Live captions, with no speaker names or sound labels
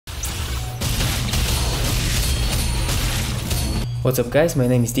What's up guys, my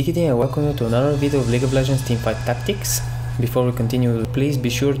name is DiGeDi and welcome you to another video of League of Legends Teamfight Tactics. Before we continue, please be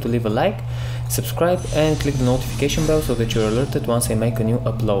sure to leave a like, subscribe and click the notification bell so that you're alerted once I make a new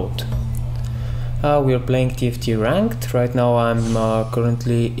upload. We are playing TFT Ranked. Right now I'm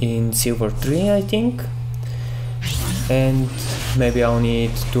currently in Silver 3 I think. And maybe I'll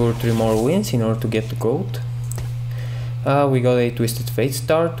need 2 or 3 more wins in order to get to Gold. We got a Twisted Fate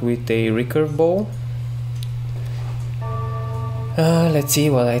start with a recurve bow. Let's see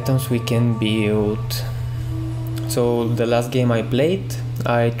what items we can build. So the last game I played,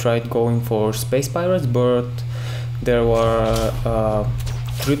 I tried going for Space Pirates, but there were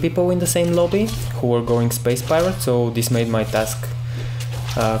 3 people in the same lobby who were going Space Pirates, so this made my task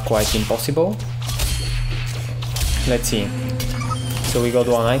quite impossible. Let's see. So we got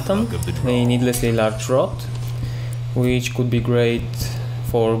one item, a needlessly large rod, which could be great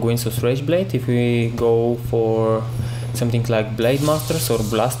for Gwynso's Rage Blade if we go for something like Blade Masters or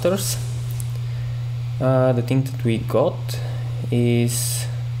Blasters. The thing that we got is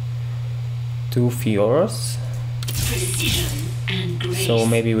 2 Fioras, so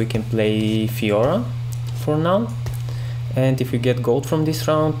maybe we can play Fiora for now. And if we get gold from this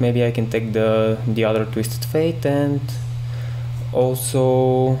round, maybe I can take the other Twisted Fate and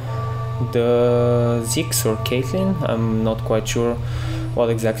also the Ziggs or Caitlyn. I'm not quite sure what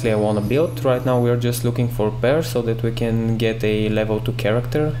exactly I want to build. Right now we're just looking for pairs so that we can get a level 2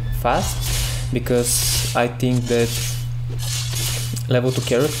 character fast, because I think that level 2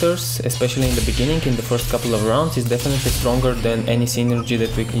 characters, especially in the beginning, in the first couple of rounds, is definitely stronger than any synergy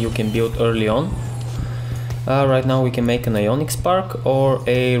that you can build early on. Right now we can make an Ionic Spark or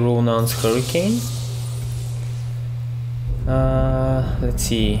a Runan's Hurricane. Let's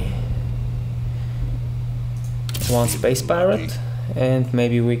see, one Space Pirate, and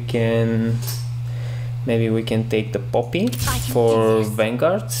maybe we can take the Poppy for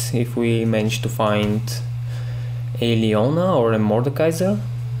Vanguards if we manage to find a Leona or a Mordekaiser.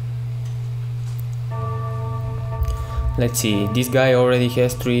 Let's see, this guy already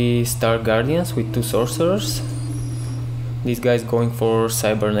has 3 Star Guardians with 2 Sorcerers. This guy is going for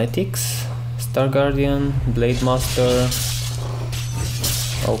Cybernetics, Star Guardian, Blade Master.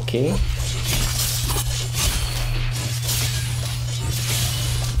 Okay.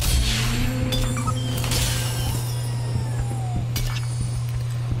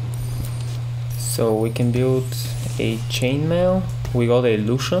 So we can build a Chainmail. We got a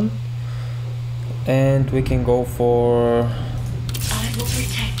Lucian, and we can go for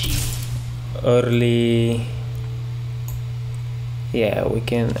early. Yeah, we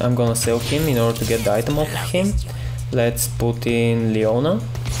can. I'm gonna sell him in order to get the item off of him. Let's put in Leona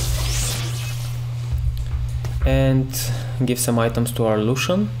and give some items to our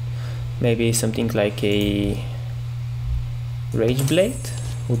Lucian. Maybe something like a Rage Blade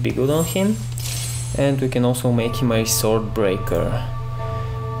would be good on him. And we can also make him a Sword Breaker,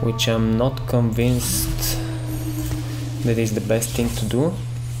 which I'm not convinced that is the best thing to do.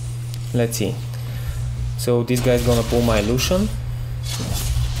 Let's see. So this guy's gonna pull my Lucian.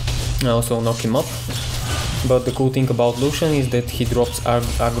 I also knock him up. But the cool thing about Lucian is that he drops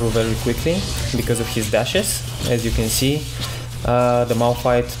aggro very quickly because of his dashes. As you can see, the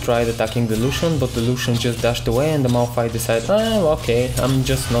Malphite tried attacking the Lucian, but the Lucian just dashed away and the Malphite decided, okay, I'm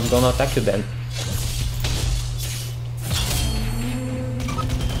just not gonna attack you then.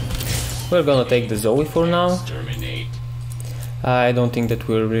 We're gonna take the Zoe for now. I don't think that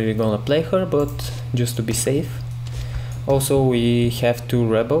we're really gonna play her, but just to be safe. Also we have 2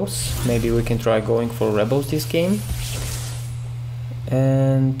 Rebels. Maybe we can try going for Rebels this game.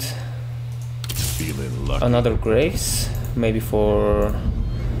 And another Graves, maybe for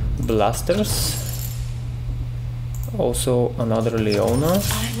Blasters. Also another Leona.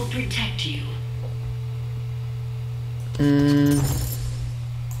 I will protect you.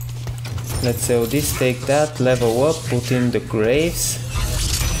 Let's sell this, take that, level up, put in the Graves,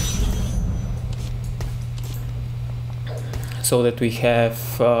 so that we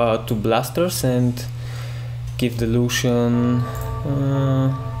have 2 Blasters, and give the Lucian.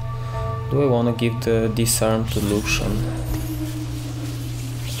 Do I want to give the Disarm to Lucian?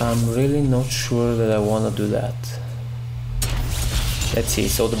 I'm really not sure that I want to do that. Let's see,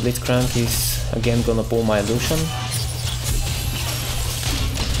 so the Blitzcrank is again gonna pull my Lucian.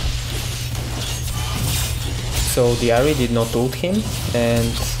 So the Ahri did not ult him,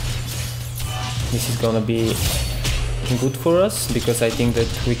 and this is gonna be good for us because I think that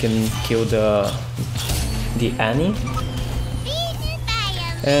we can kill the Annie.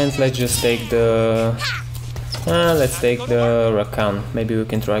 And let's just take the Rakan. Maybe we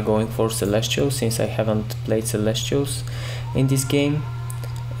can try going for Celestials since I haven't played Celestials. in this game.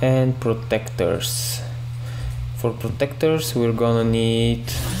 And protectors. For protectors we're gonna need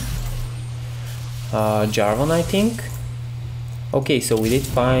Jarvan, I think. Okay, so we did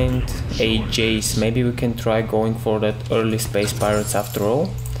find a Jace. Maybe we can try going for that early Space Pirates after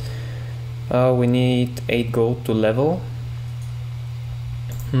all. We need 8 gold to level.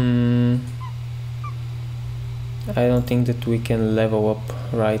 I don't think that we can level up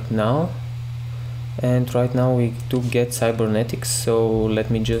right now. And right now we do get cybernetics, so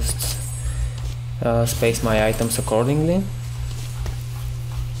let me just space my items accordingly.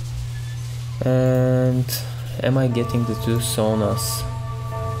 And am I getting the 2 Sonas?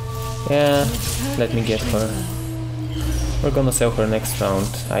 Yeah, let me get her. We're gonna sell her next round,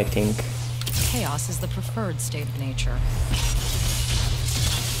 I think. Chaos is the preferred state of nature.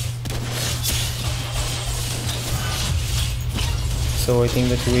 So I think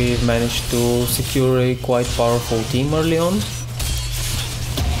that we've managed to secure a quite powerful team early on.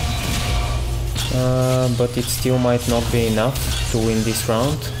 But it still might not be enough to win this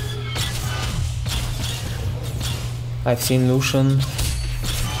round. I've seen Lucian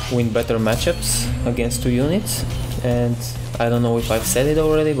win better matchups against 2 units, and I don't know if I've said it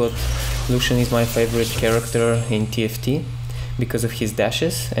already, but Lucian is my favorite character in TFT because of his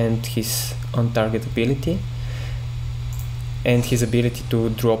dashes and his on-target ability. And his ability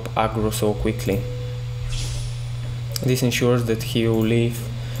to drop aggro so quickly. This ensures that he will leave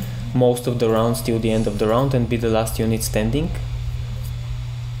most of the rounds till the end of the round and be the last unit standing.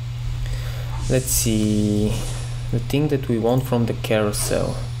 Let's see, the thing that we want from the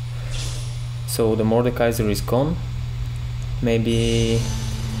carousel. So the Mordekaiser is gone. Maybe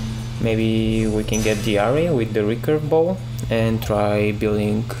we can get the Ari with the recurve ball and try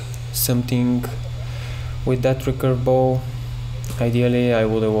building something with that recurve ball. Ideally I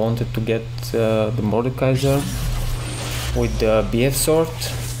would have wanted to get the Mordekaiser with the BF sword.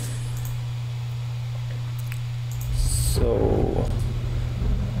 So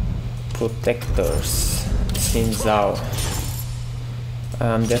protectors, Xin Zhao.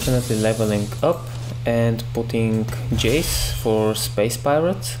 I'm definitely leveling up and putting Jace for Space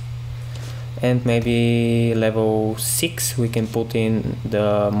Pirates. And maybe level 6 we can put in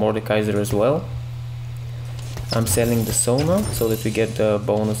the Mordekaiser as well. I'm selling the Sona so that we get the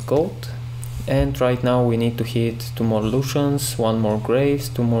bonus gold. And right now we need to hit 2 more Lucians, 1 more Graves,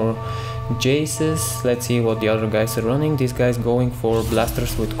 2 more Jaces. Let's see what the other guys are running. This guy's going for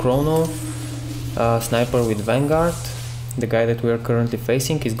blasters with Chrono, sniper with Vanguard. The guy that we are currently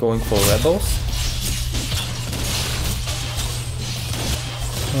facing is going for Rebels.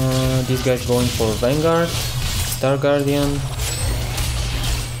 This guy's going for Vanguard, Star Guardian,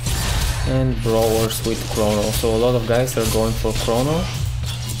 and Brawlers with Chrono. So a lot of guys are going for Chrono.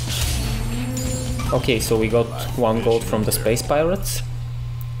 Okay, so we got 1 gold from the Space Pirates.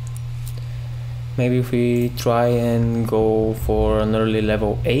 Maybe if we try and go for an early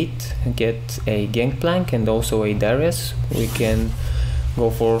level 8, get a Gangplank and also a Darius, we can go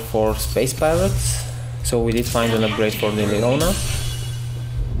for 4 Space Pirates. So we did find an upgrade for the Leona.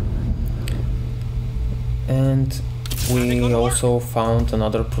 And we also found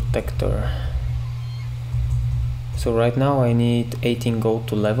another protector. So right now I need 18 gold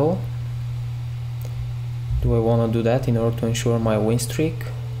to level. Do I want to do that in order to ensure my win streak?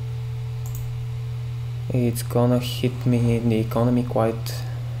 It's gonna hit me in the economy quite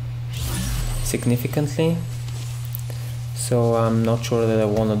significantly. So I'm not sure that I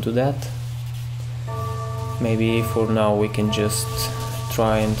want to do that. Maybe for now we can just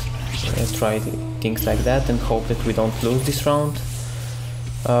try things like that and hope that we don't lose this round.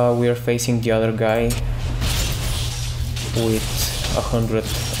 We are facing the other guy with 100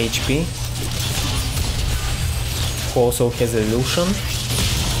 HP, who also has a Lucian.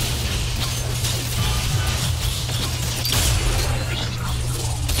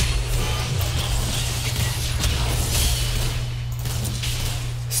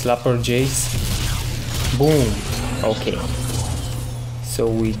 Slapper Jace. Boom. Okay. So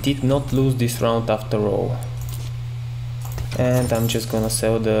we did not lose this round after all. And I'm just gonna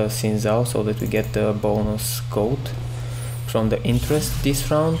sell the Xin Zhao so that we get the bonus code from the interest this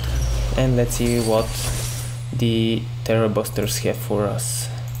round. And let's see what the Terra Busters have for us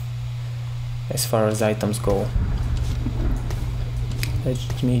as far as items go.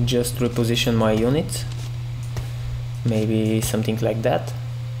 Let me just reposition my units. Maybe something like that.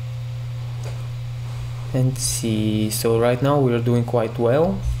 And see, so right now we are doing quite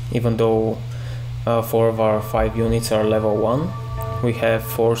well, even though 4 of our 5 units are level 1. We have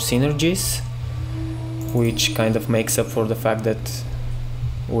 4 synergies, which kind of makes up for the fact that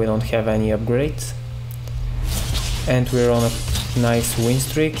we don't have any upgrades. and we're on a nice win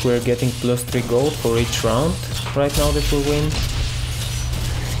streak. We're getting +3 gold for each round right now that we win.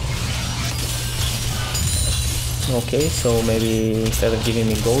 Okay, so maybe instead of giving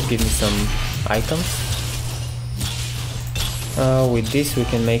me gold, give me some items. With this we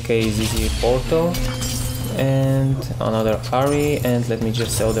can make a ZZ portal and another Ari, and let me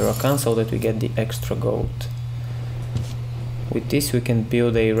just sell the Rakan so that we get the extra gold. With this we can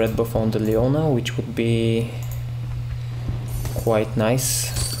build a red buff on the Leona, which would be quite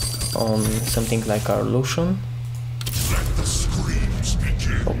nice on something like our Lucian.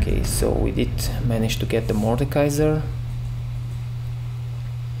 Okay, so we did manage to get the Mordekaiser.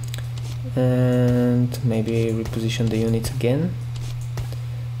 And maybe reposition the units again.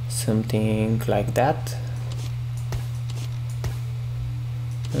 Something like that.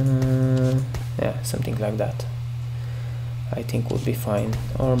 Yeah, something like that. I think would be fine.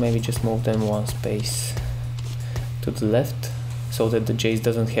 Or maybe just move them one space to the left, so that the Jace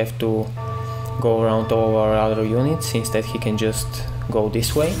doesn't have to go around all our other units. Instead he can just go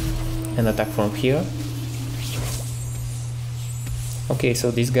this way and attack from here. Okay,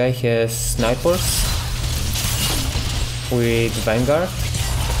 so this guy has snipers with Vanguard.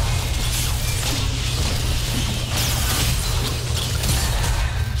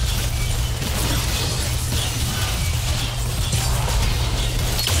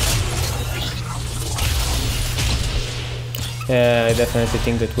 I definitely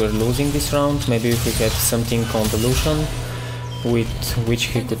think that we're losing this round. Maybe if we had something on the Lucian with which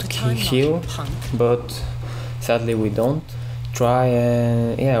he could heal, but sadly we don't. Try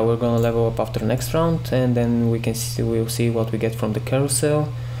and yeah, we're gonna level up after next round, and then we'll see what we get from the carousel,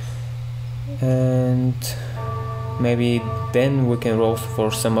 and maybe then we can roll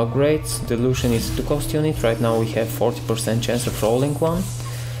for some upgrades. The Lucian is a 2-cost unit. Right now we have 40% chance of rolling one,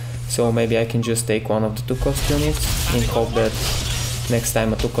 so maybe I can just take one of the 2-cost units in hope that next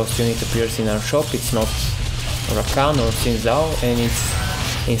time a 2-cost unit appears in our shop, it's not Rakan or Xin Zhao and it's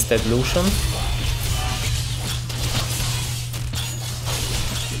instead Lucian.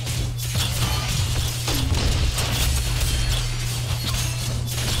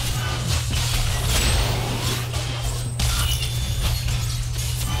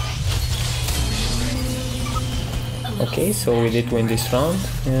 Okay, so we did win this round,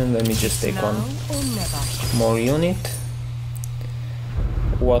 and let me just take one more unit.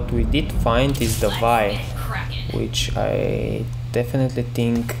 What we did find is the Vi, which I definitely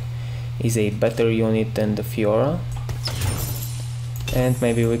think is a better unit than the Fiora, and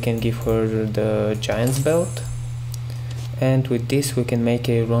maybe we can give her the Giant's Belt, and with this we can make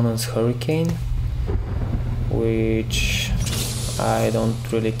a Ronan's Hurricane, which I don't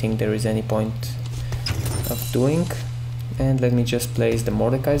really think there is any point of doing. And let me just place the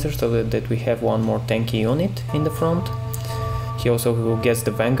Mordekaiser so that we have one more tanky unit in the front. He also gets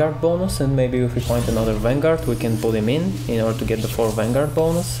the Vanguard bonus, and maybe if we find another Vanguard we can put him in order to get the 4 Vanguard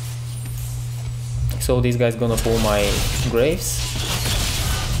bonus. So this guy's gonna pull my Graves.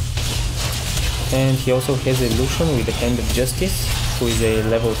 And he also has a Lucian with the Hand of Justice, who is a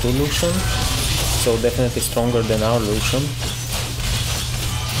level 2 Lucian, so definitely stronger than our Lucian.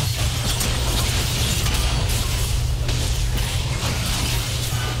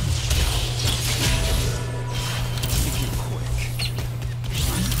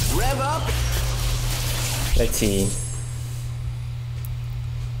 Let's see.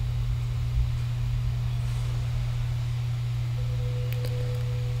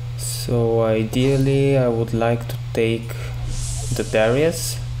 So ideally I would like to take the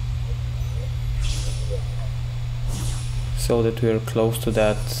Darius so that we are close to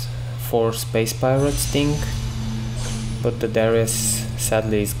that 4 Space Pirates thing, but the Darius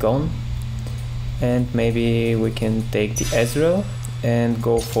sadly is gone, and maybe we can take the Ezreal and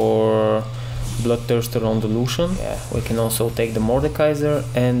go for Bloodthirster on the Lucian. Yeah, we can also take the Mordekaiser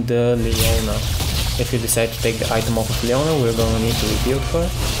and the Leona. If we decide to take the item off of Leona, we're gonna need to rebuild her.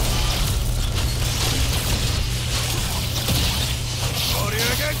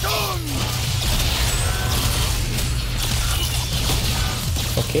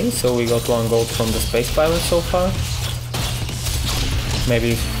 Okay, so we got 1 gold from the Space Pirate so far.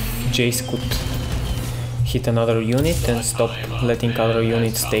 Maybe Jace could hit another unit and stop letting other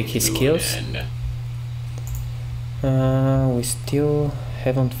units take his kills. We still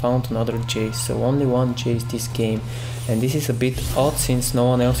haven't found another Jace, so only 1 Jace this game, and this is a bit odd since no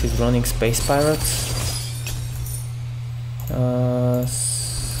one else is running Space Pirates.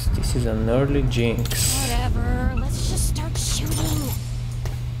 This is an early Jinx. Whatever, let's just start shooting.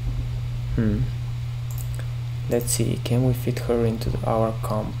 Let's see, can we fit her into our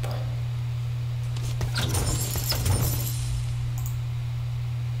comp?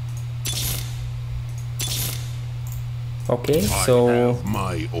 Okay, so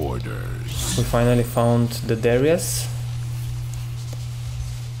my orders. we finally found the Darius,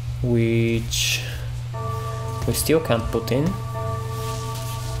 which we still can't put in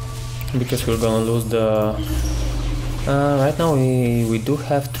because we're gonna lose the... right now we do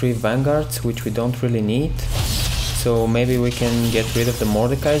have 3 Vanguards, which we don't really need, so maybe we can get rid of the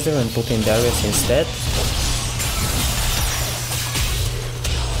Mordekaiser and put in Darius instead.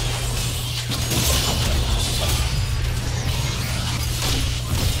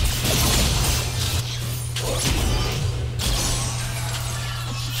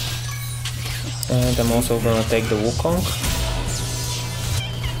 And I'm also gonna take the Wukong.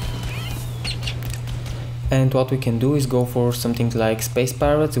 And what we can do is go for something like Space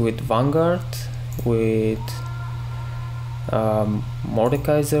Pirates with Vanguard, with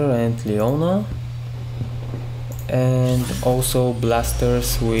Mordekaiser and Leona, and also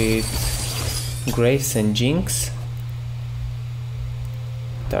Blasters with Graves and Jinx,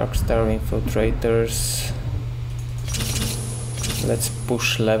 Darkstar Infiltrators. Let's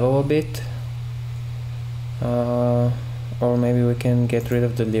push level a bit. Or maybe we can get rid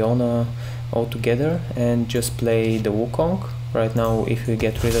of the Leona altogether and just play the Wukong. Right now, if we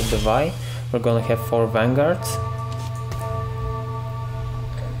get rid of the Vi, we're gonna have 4 Vanguards.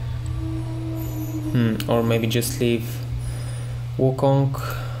 Or maybe just leave Wukong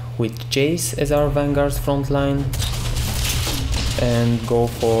with Jace as our Vanguard's frontline and go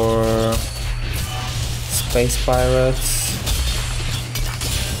for Space Pirates.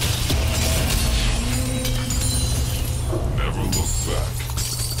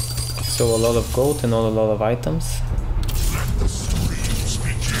 So a lot of gold and not a lot of items.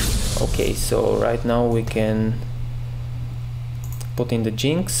 Okay, so right now we can put in the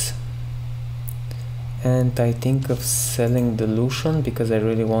Jinx, and I think of selling the Lucian because I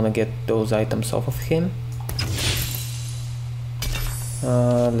really want to get those items off of him.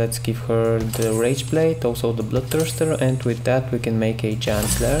 Let's give her the Rage Blade, also the Bloodthirster, and with that we can make a Giant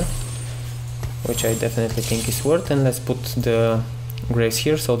Slayer, which I definitely think is worth. And let's put the Graves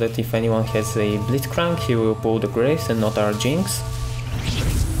here so that if anyone has a Blitzcrank, he will pull the Graves and not our Jinx.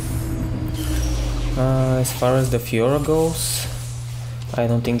 As far as the Fiora goes, I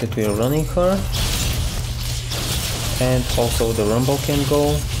don't think that we are running her. And also the Rumble can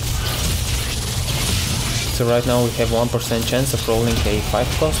go. So right now we have 1% chance of rolling a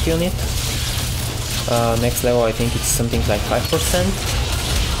 5 cost unit. Next level I think it's something like 5%.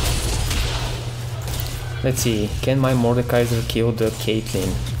 Let's see, can my Mordekaiser kill the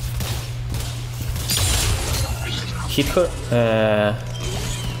Caitlyn? Hit her?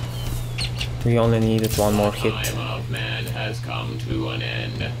 We only needed 1 more hit. The time of man has come to an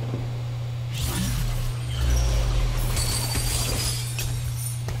end.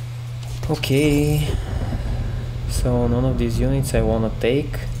 Okay, so none of these units I wanna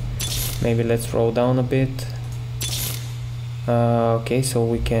take. Maybe let's roll down a bit. Okay, so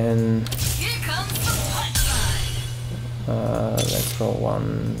we can... let's roll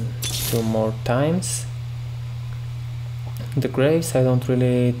 1, 2 more times. The Graves, I don't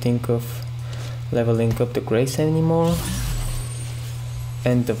really think of leveling up the Graves anymore.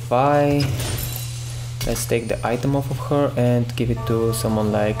 And the Vi, let's take the item off of her and give it to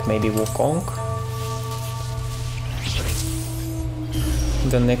someone like maybe Wukong.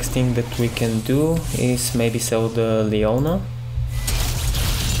 The next thing that we can do is maybe sell the Leona.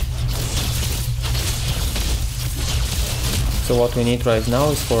 So what we need right now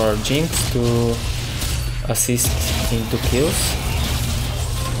is for our Jinx to assist into kills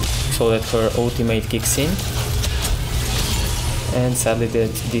so that her ultimate kicks in. And sadly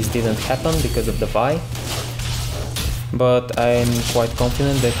this didn't happen because of the Vi. But I'm quite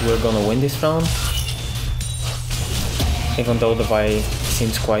confident that we're gonna win this round, even though the Vi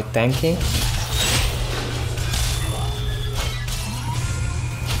seems quite tanky.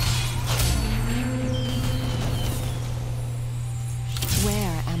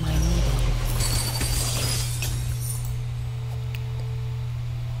 Where am I needed?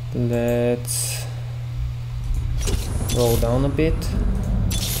 Let's roll down a bit.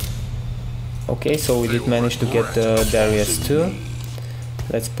 Okay, so we did manage to get the Darius too.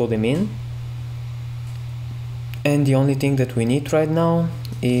 Let's put him in. And the only thing that we need right now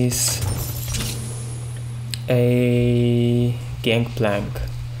is a Gangplank.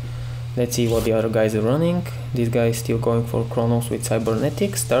 Let's see what the other guys are running. This guy is still going for Chronos with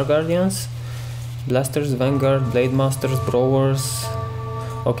Cybernetics, Star Guardians, Blasters, Vanguard, Blade Masters, Brewers.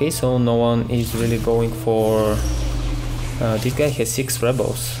 Okay, so no one is really going for... this guy has 6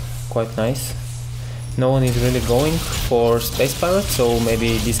 Rebels, quite nice. No one is really going for Space Pirates, so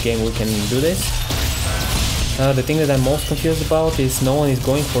maybe this game we can do this. The thing that I'm most confused about is no one is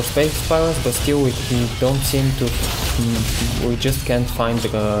going for space pirates, but still we don't seem to... we just can't find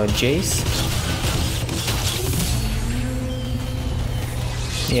the Jace.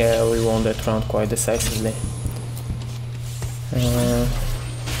 Yeah, we won that round quite decisively.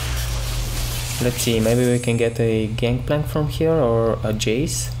 Let's see, maybe we can get a Gangplank from here or a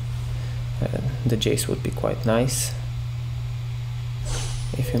Jace. The Jace would be quite nice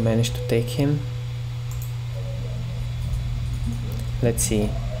if we manage to take him. Let's see.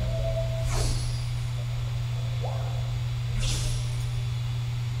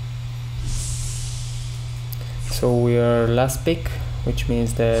 So we are last pick, which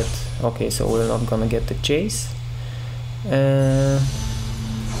means that okay, so we're not gonna get the Chase.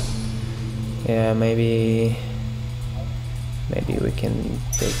 Yeah, maybe we can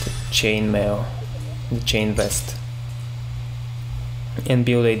take the chainmail, the chain vest, and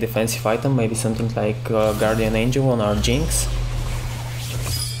build a defensive item, maybe something like Guardian Angel on our Jinx.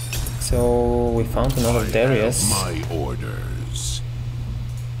 So we found another Darius. My orders.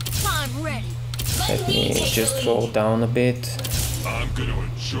 I'm ready. Let me just roll down a bit. I'm gonna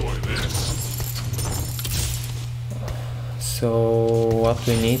enjoy this. So what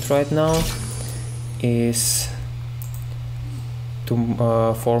we need right now is 4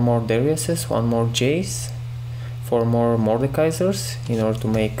 more Dariuses, 1 more Jace, 4 more Mordekaisers in order to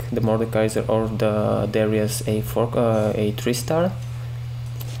make the Mordekaiser or the Darius a 3-star.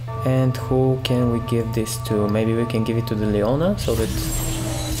 And who can we give this to? Maybe we can give it to the Leona so that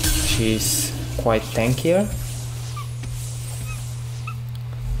she's quite tankier.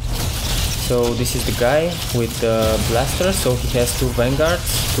 So this is the guy with the blasters, so he has 2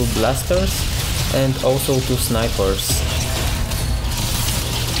 vanguards, 2 blasters, and also 2 snipers.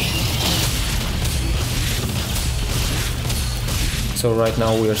 So right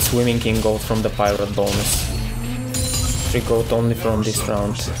now we are swimming in gold from the pirate bonus. 3 gold only from this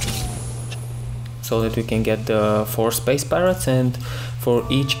round. So that we can get the 4 space pirates, and for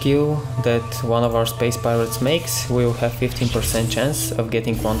each kill that one of our space pirates makes, we will have 15% chance of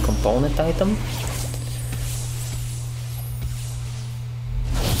getting 1 component item.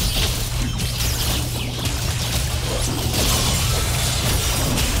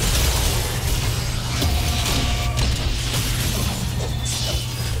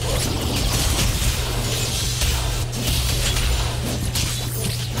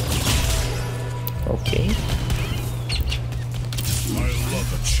 Okay. I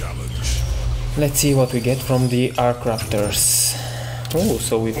love a challenge. Let's see what we get from the Arc Raptors. Oh,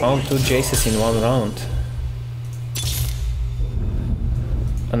 so we found 2 Jaces in 1 round.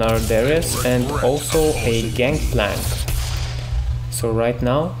 Another Darius and also a Gangplank. So right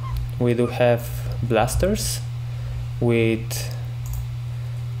now we do have blasters with...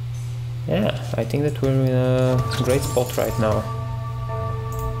 yeah, I think that we're in a great spot right now.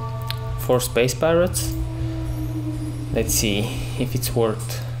 4 space pirates. Let's see if it's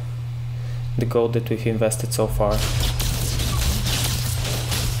worth the gold that we've invested so far.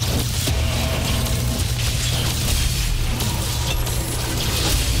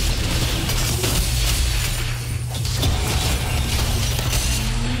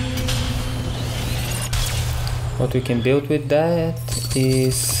 What we can build with that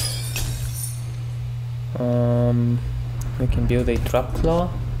is we can build a trap claw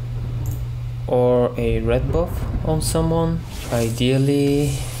or a red buff on someone.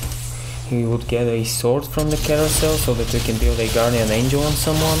 Ideally we would get a sword from the carousel so that we can build a guardian angel on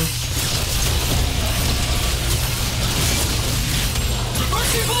someone.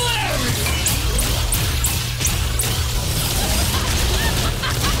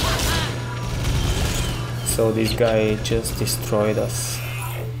 So this guy just destroyed us.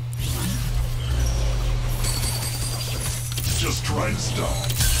 Just try and stop.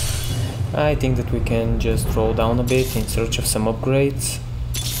 I think that we can just roll down a bit in search of some upgrades.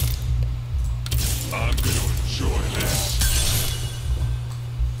 I'm gonna enjoy this.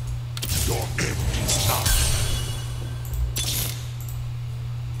 Your end is not.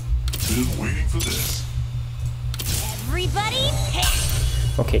 Been waiting for this. Everybody pick.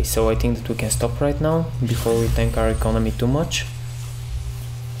 Okay, so I think that we can stop right now before we tank our economy too much.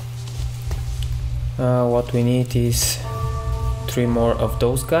 What we need is 3 more of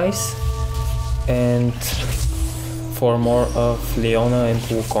those guys and 4 more of Leona and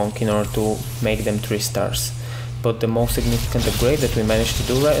Wukong in order to make them 3 stars. But the most significant upgrade that we managed to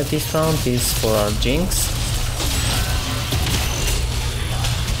do right this round is for our Jinx.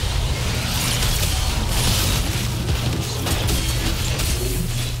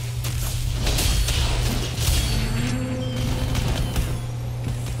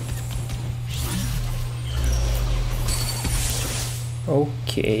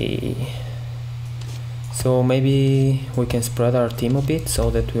 Okay, so maybe we can spread our team a bit so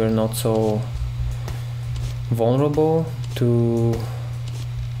that we're not so vulnerable to,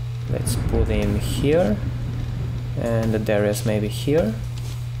 let's put him here and the Darius maybe here.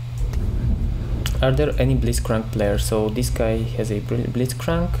 Are there any Blitzcrank players? So this guy has a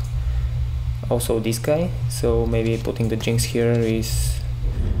Blitzcrank, also this guy, so maybe putting the Jinx here is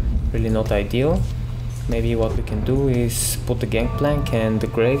really not ideal. Maybe what we can do is put the Gangplank and the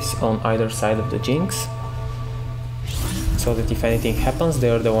Graves on either side of the Jinx, so that if anything happens, they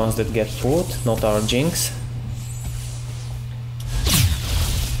are the ones that get put, not our Jinx.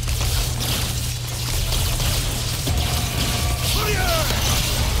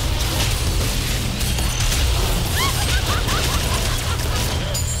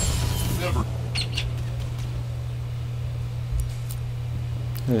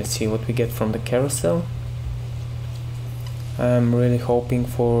 Let's see what we get from the carousel. I'm really hoping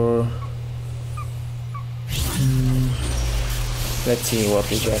for... let's see what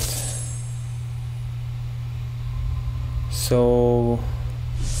we get. So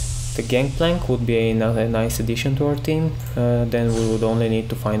the Gangplank would be a nice addition to our team. Then we would only need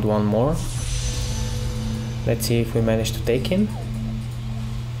to find one more. Let's see if we manage to take him.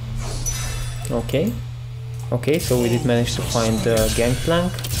 Okay, so we did manage to find the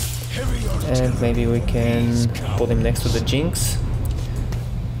Gangplank, and maybe we can put him next to the Jinx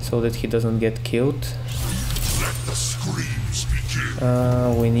so that he doesn't get killed. Let the screams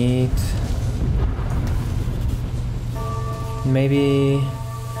begin. We need... maybe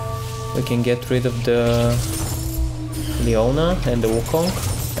we can get rid of the Leona and the Wukong.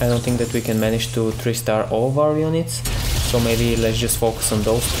 I don't think that we can manage to 3-star all of our units, so maybe let's just focus on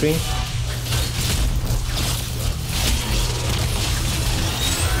those three.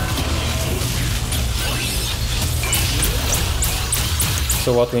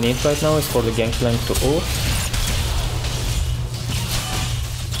 So what we need right now is for the Gangplank to ult.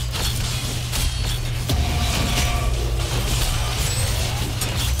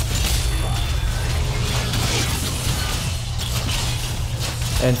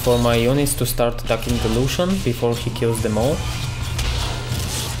 And for my units to start attacking the Lucian before he kills them all.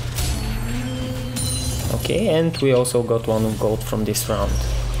 Okay, and we also got 1 gold from this round.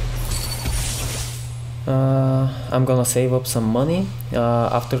 I'm gonna save up some money.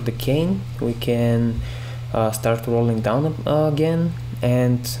 After the Kayn we can start rolling down again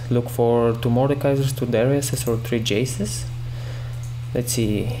and look for 2 Mordekaisers, 2 Dariuses or 3 Jaces. Let's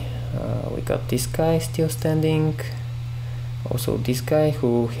see, we got this guy still standing, also this guy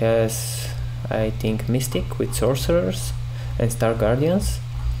who has, I think, Mystic with Sorcerers and Star Guardians.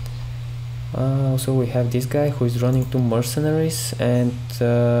 Also we have this guy who is running 2 Mercenaries and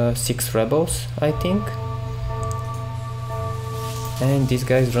 6 Rebels, I think. And this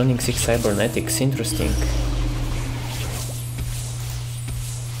guy is running 6 Cybernetics, interesting.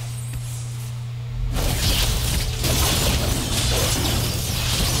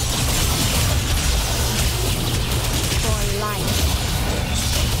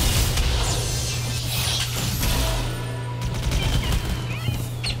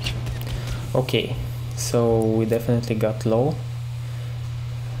 Okay, so we definitely got low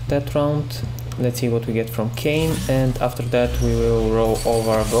that round. Let's see what we get from Kayn, and after that we will roll all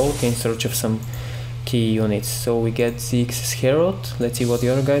our gold in search of some key units. So we get Ziggs's Herald. Let's see what the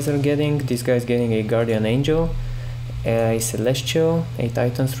other guys are getting. This guy is getting a Guardian Angel, a Celestial, a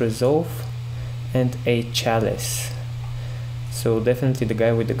Titan's Resolve, and a Chalice. So definitely the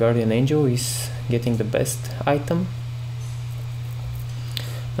guy with the Guardian Angel is getting the best item.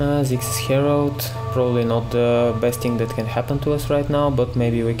 Ziggs's Herald, probably not the best thing that can happen to us right now, but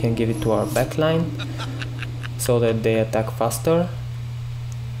maybe we can give it to our backline so that they attack faster.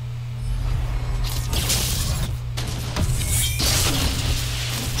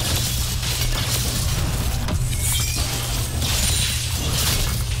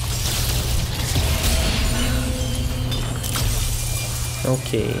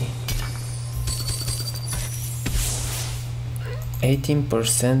 Okay.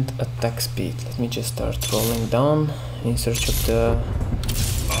 18% attack speed. Let me just start rolling down in search of the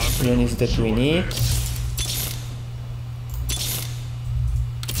units that we need.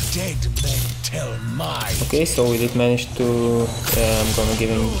 Dead men tell my Okay, so we did manage to... I'm gonna give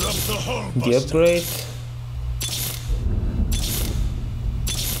him the upgrade.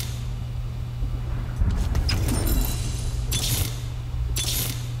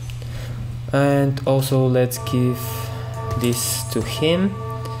 And also let's give this to him,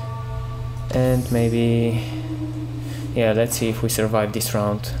 and maybe, yeah, let's see if we survive this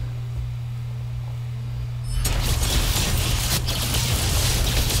round.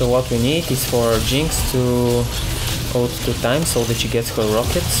 So what we need is for Jinx to ult 2 times so that she gets her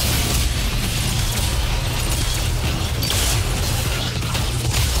rockets.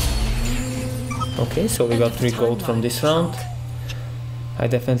 Okay, so we got 3 gold from this round. I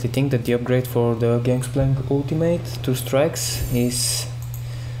definitely think that the upgrade for the Gangplank ultimate, 2 strikes, is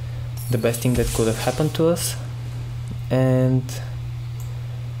the best thing that could have happened to us. And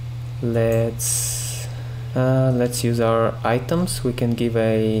let's use our items. We can give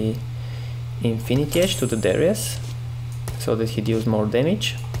a Infinity Edge to the Darius so that he deals more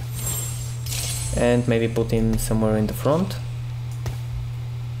damage, and maybe put him somewhere in the front.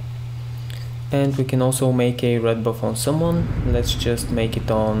 And we can also make a red buff on someone. Let's just make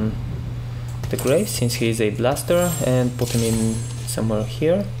it on the Grave, since he is a blaster, and put him in somewhere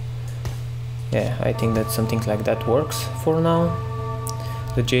here. Yeah, I think that something like that works for now.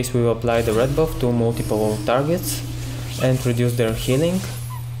 The Jace will apply the red buff to multiple targets and reduce their healing.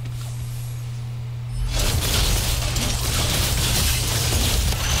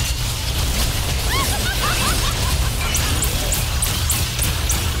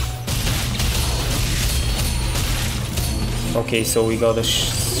 Okay, so we got a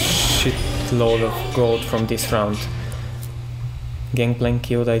shitload of gold from this round. Gangplank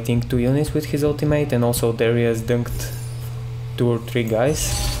killed I think 2 units with his ultimate, and also Darius dunked 2 or 3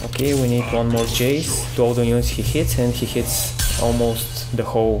 guys. Okay, we need 1 more Jace to all the units he hits, and he hits almost the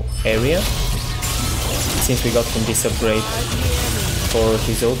whole area, since we got him this upgrade for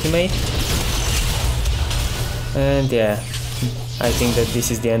his ultimate. And yeah, I think that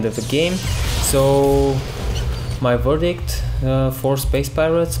this is the end of the game. So my verdict, 4 Space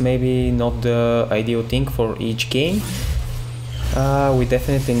Pirates, maybe not the ideal thing for each game. We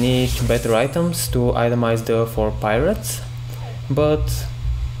definitely need better items to itemize the 4 pirates, but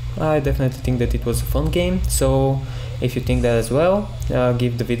I definitely think that it was a fun game. So if you think that as well,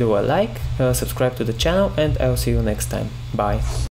 give the video a like, subscribe to the channel, and I'll see you next time. Bye.